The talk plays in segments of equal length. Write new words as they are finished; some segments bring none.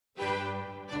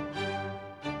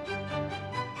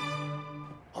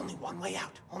one way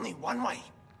out. Only one way.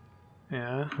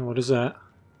 Yeah, what is that?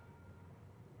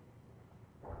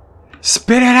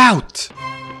 Spit it out!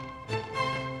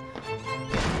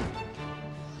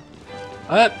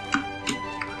 I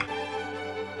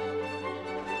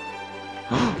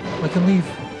can leave.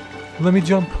 Let me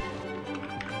jump.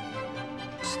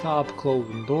 Stop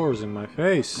closing doors in my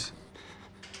face.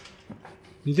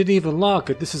 You didn't even lock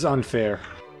it. This is unfair.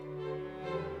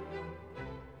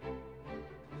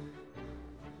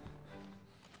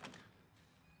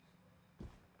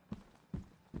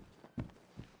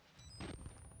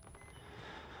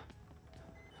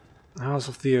 House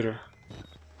of Theater.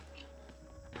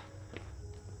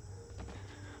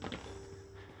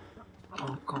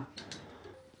 Oh god.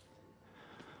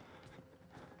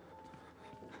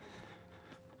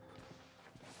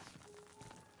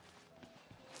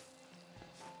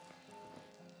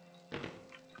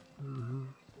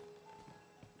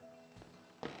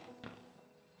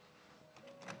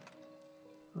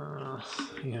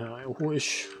 Yeah, I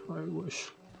wish.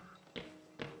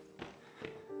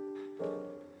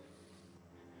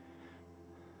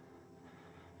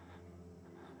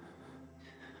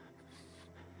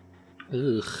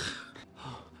 Ugh.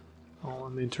 Oh,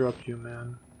 let me interrupt you,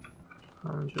 man.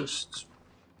 I'm just...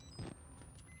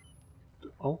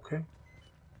 Okay.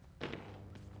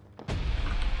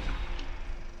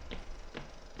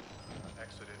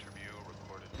 Exit interview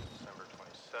recorded December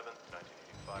 27th,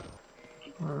 1985.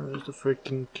 Where's the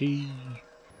freaking key?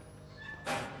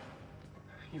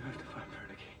 You have to find her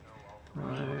the key.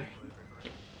 Right.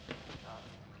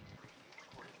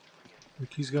 The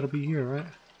key's gotta be here, right?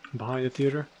 Behind the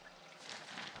theater?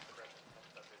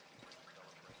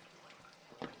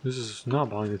 This is not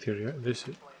behind the theater. This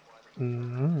is...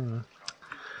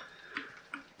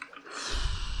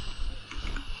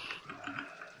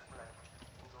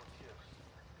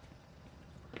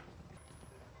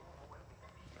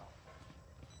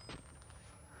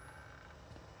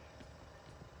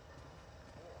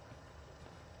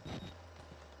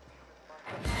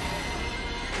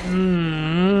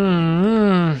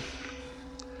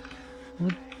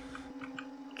 What?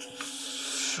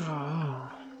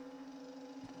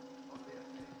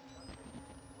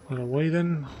 Wanna wait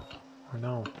then? Or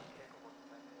no?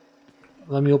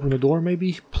 Let me open the door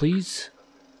maybe, please?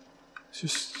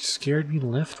 Just scared me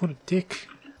and left? What a dick.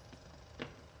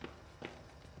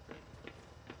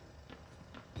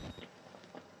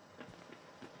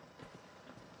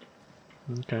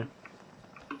 Okay.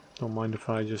 Don't mind if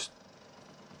I just...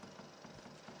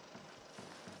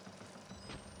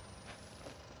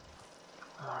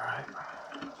 Alright.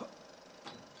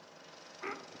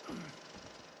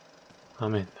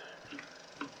 I'm in.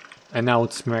 And now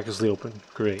it's miraculously open.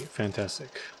 Great.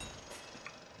 Fantastic.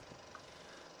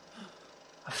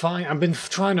 I've been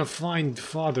trying to find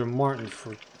Father Martin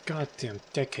for goddamn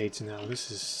decades now.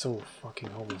 This is so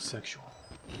fucking homosexual.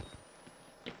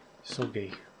 So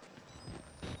gay.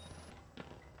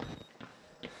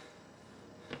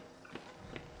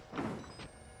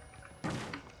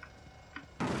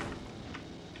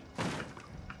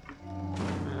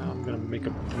 I'm gonna make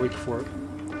a break for it.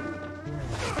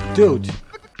 Dude!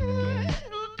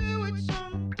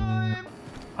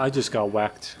 I just got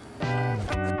whacked.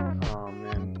 Oh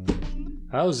man.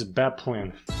 That was a bad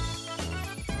plan.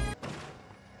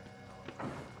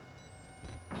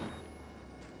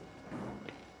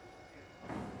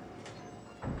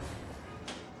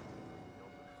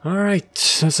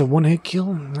 Alright, that's a one-hit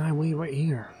kill. I wait right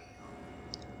here.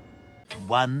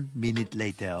 1 minute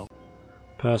later.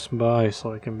 Pass by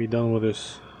so I can be done with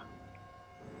this.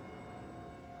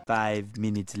 5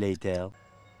 minutes later.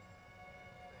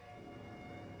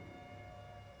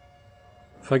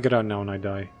 If I get out now and I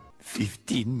die.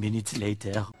 15 minutes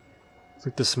later. I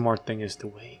think the smart thing is the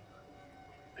way.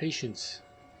 Patience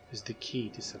is the key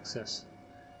to success.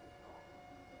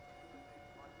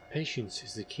 Patience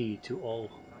is the key to all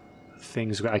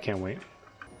things. I can't wait.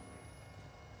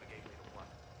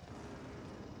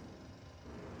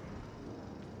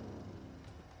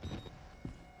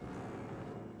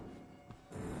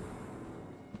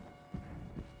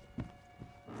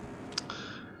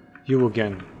 You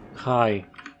again. Hi.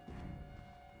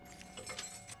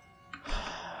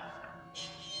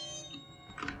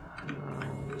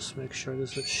 Just make sure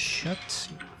this is shut,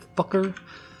 you fucker.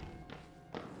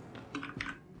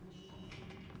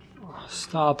 Oh,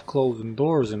 stop closing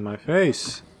doors in my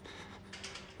face.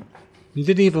 You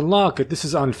didn't even lock it. This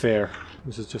is unfair.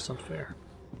 This is just unfair.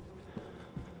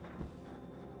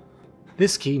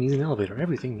 This key needs an elevator.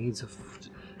 Everything needs a...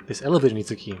 This elevator needs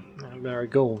a key. There I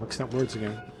go. Mixing up words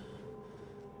again.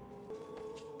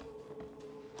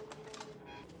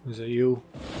 Is that you?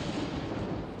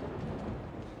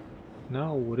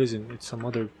 No, it isn't. It's some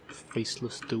other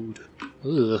faceless dude.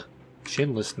 Ugh.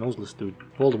 Shinless, noseless dude.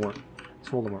 Voldemort. It's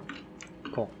Voldemort.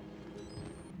 Cool.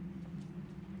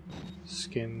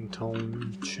 Skin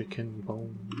tone, chicken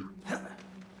bone.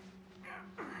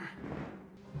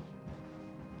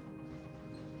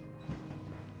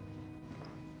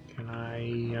 Can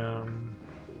I,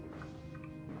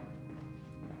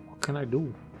 what can I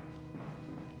do?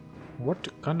 What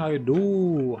can I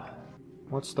do?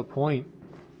 What's the point?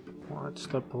 What's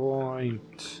the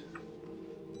point?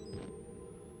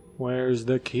 Where's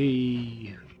the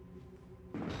key?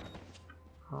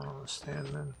 Oh, stand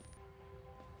then.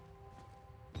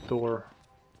 Door.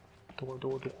 Door,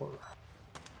 door, door.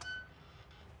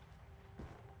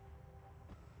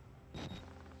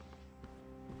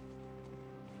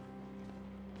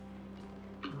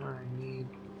 I need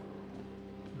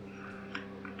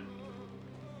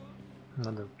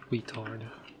another retard.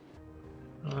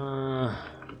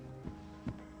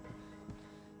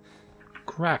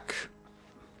 Crack.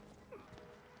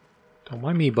 Don't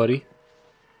mind me, buddy.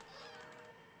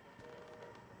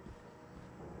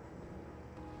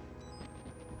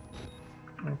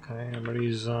 Okay,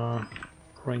 everybody's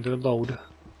praying to the load.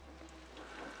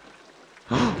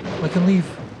 I can leave.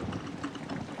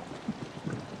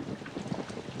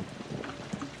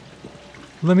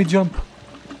 Let me jump.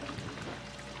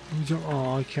 Let me jump.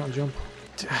 Oh, I can't jump.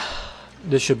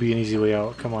 This should be an easy way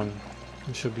out. Come on.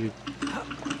 This should be.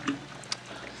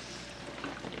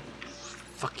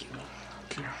 Fuck you.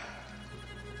 Okay.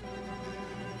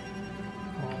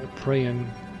 All praying.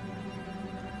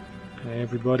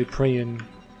 Everybody praying.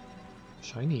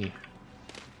 Shiny.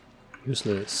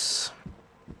 Useless.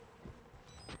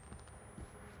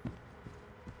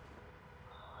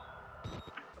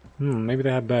 Maybe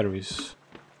they have batteries.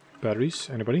 Batteries?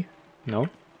 Anybody? No?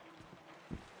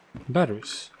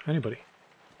 Batteries? Anybody?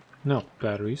 No.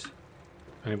 Batteries?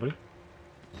 Anybody?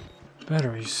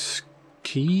 Batteries.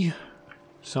 Key?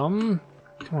 Some?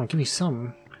 Come on, give me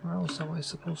some. Where else am I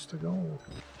supposed to go?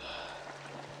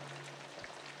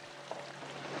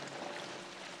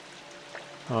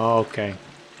 Oh, okay.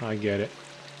 I get it.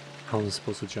 I was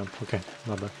supposed to jump. Okay,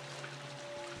 not bad.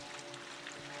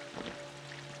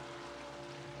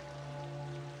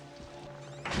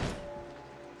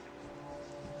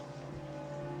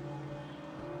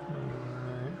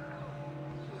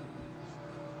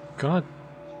 God.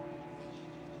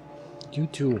 You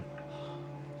too.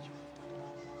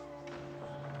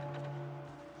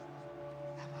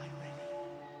 Am I ready?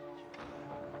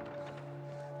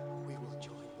 We will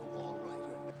join the Wall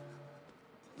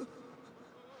Rider.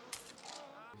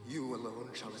 You alone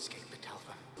shall escape the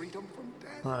Talva. Freedom from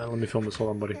death. Alright, let me film this.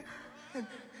 Hold on, buddy.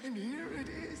 And here it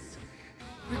is.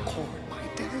 Record my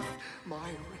death, my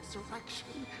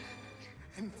resurrection.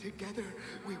 And together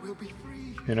we will be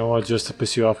free. You know what? Just to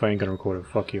piss you off, I ain't gonna record it.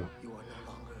 Fuck you. You are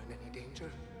no longer in any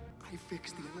danger. I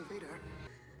fixed the elevator.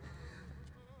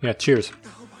 Yeah, cheers.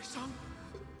 Now, my son.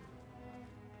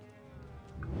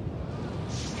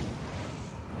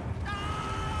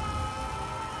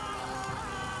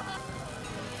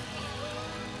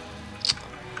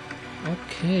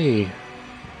 Okay.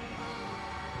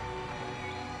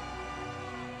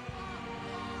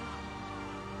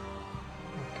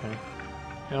 Okay.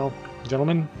 Well,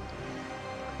 gentlemen,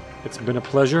 it's been a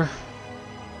pleasure.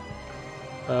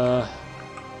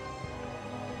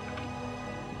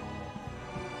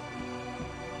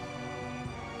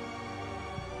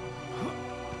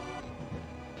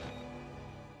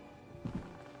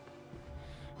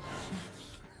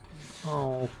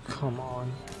 Oh, come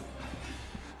on.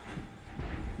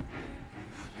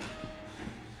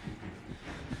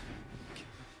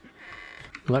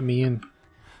 Let me in.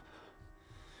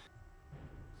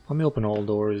 Let me open all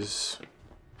doors.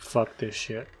 Fuck this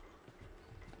shit.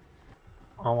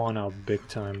 I want out big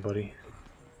time, buddy.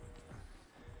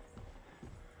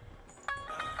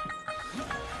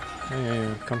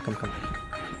 Yeah, come.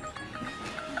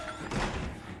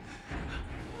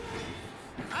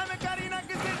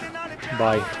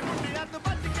 Bye.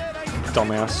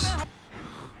 Dumbass.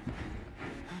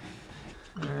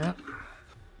 Yeah.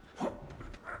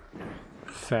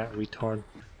 Fat retard.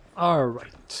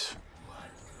 Alright.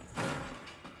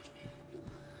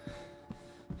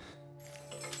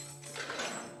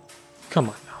 Come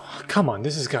on now. Come on,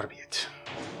 this has gotta be it.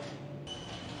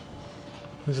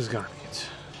 This has gotta be it.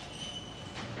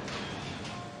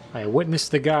 I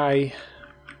witnessed the guy.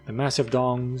 The massive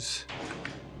dongs.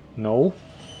 No.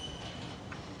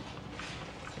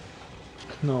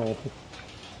 No.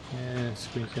 Yeah,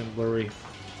 screen's getting blurry.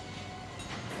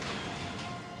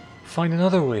 Find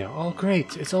another way out. Oh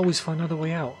great, it's always find another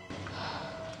way out.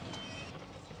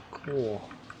 Cool.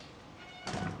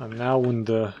 I'm now in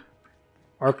the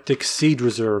Arctic Seed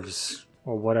Reserves,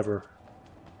 or whatever,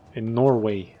 in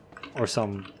Norway, or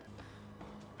some.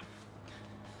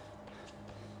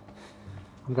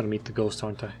 I'm gonna meet the ghost,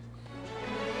 aren't I?